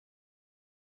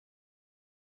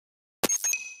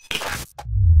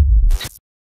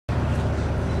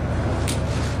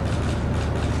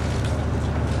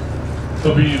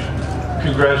Khabib,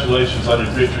 congratulations on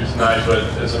your victory tonight, but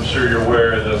as I'm sure you're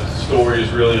aware, the story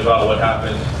is really about what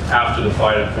happened after the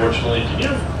fight, unfortunately. Can you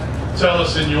tell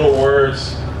us in your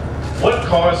words, what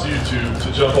caused you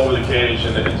to jump over the cage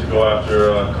and to go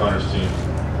after Conor's team?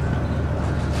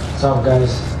 What's up,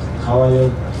 guys? How are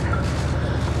you?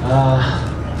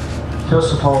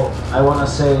 First of all, I want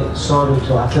to say sorry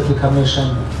to Athletic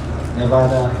Commission,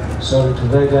 Nevada, sorry to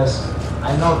Vegas.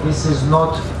 I know this is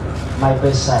not my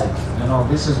best side, you know,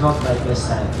 this is not my best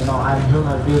side. You know, I'm a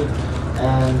human being,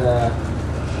 and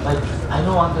like, I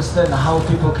don't understand how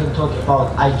people can talk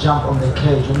about I jump on the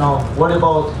cage, you know. What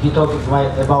about, he talk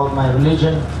about my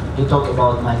religion, he talk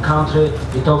about my country,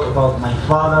 he talk about my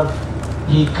father.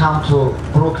 He come to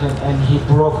Brooklyn and he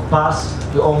broke bus,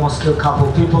 he almost killed a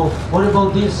couple people. What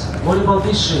about this? What about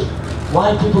this shit?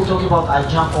 Why people talk about I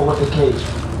jump over the cage?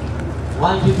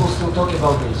 Why people still talk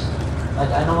about this? Like,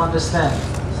 I don't understand.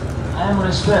 I am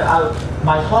respect.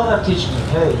 My father teach me,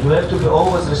 hey, you have to be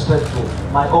always respectful.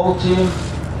 My old team,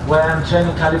 where I'm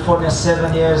training California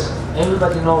 7 years,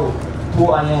 everybody know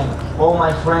who I am. All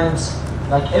my friends,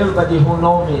 like everybody who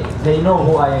know me, they know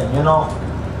who I am, you know.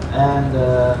 And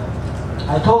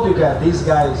I told you guys, these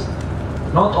guys,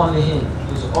 not only him,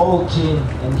 his whole team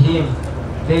and him,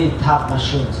 they tough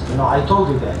machines. You know, I told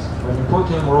you guys, when you put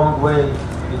him wrong way,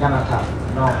 you're gonna tough.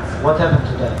 You know, what happened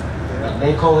today? Like,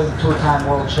 they call him two-time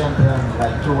world champion,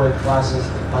 like 2 weight classes,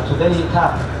 but today he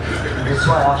tough. That's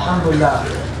why, alhamdulillah,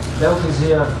 belt is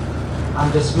here,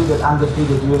 undisputed,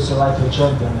 undefeated UFC lightweight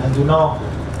champion. And you know,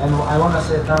 and I want to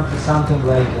say something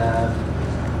like,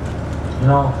 you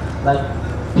know, like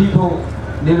people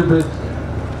little bit,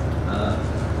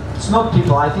 it's not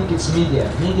people, I think it's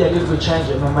media. Media a little bit change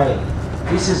MMA.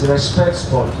 This is respect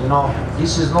sport, you know.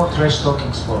 This is not trash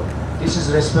talking sport. This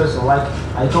is respect. Like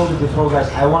I told you before, guys,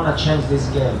 I want to change this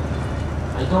game.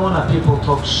 I don't want people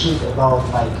talk shit about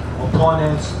like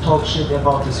opponents, talk shit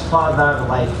about his father,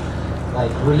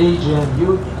 like religion.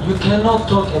 You cannot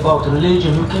talk about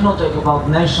religion. You cannot talk about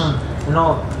nation. You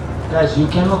know, guys, you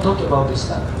cannot talk about this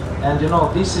stuff. And you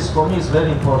know, this is for me is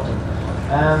very important.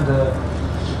 And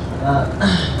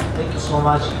thank you so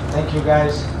much. Thank you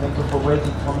guys. Thank you for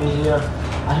waiting for me here.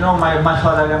 I know my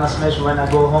father gonna smash when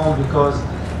I go home because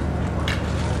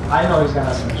I know he's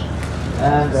gonna smash.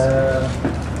 And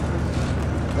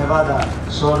Nevada,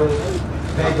 sorry.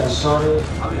 Vegas, sorry.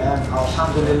 And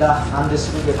alhamdulillah,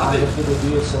 undisputed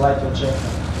UFC lightweight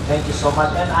champion. Thank you so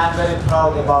much. And I'm very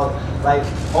proud about, like,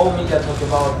 all media talk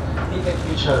about, he take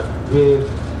picture with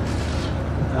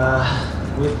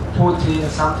Putin,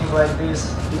 something like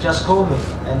this. He just called me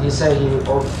and he said he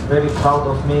very proud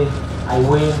of me. I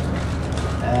win,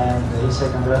 and he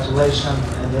said congratulations.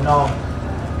 And you know,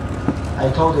 I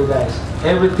told you guys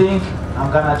everything.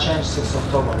 I'm gonna change 6th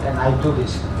October, and I do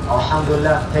this.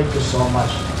 Alhamdulillah, thank you so much.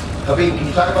 Khabib, can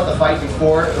you talk about the fight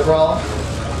before the brawl?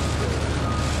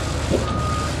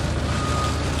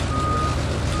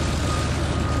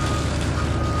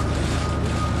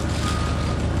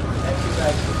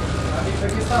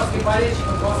 Пакистанский болельщик,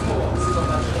 он возможно,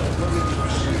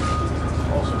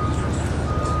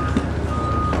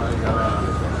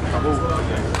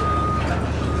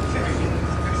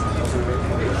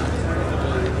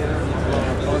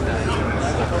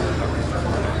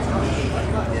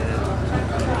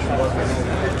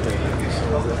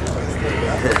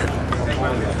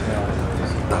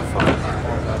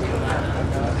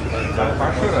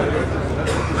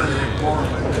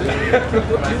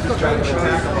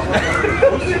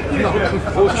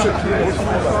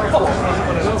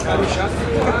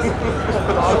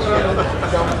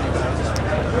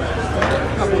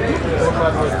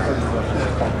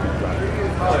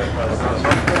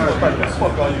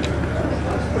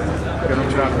 Quero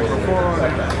tirar o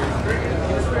microfone.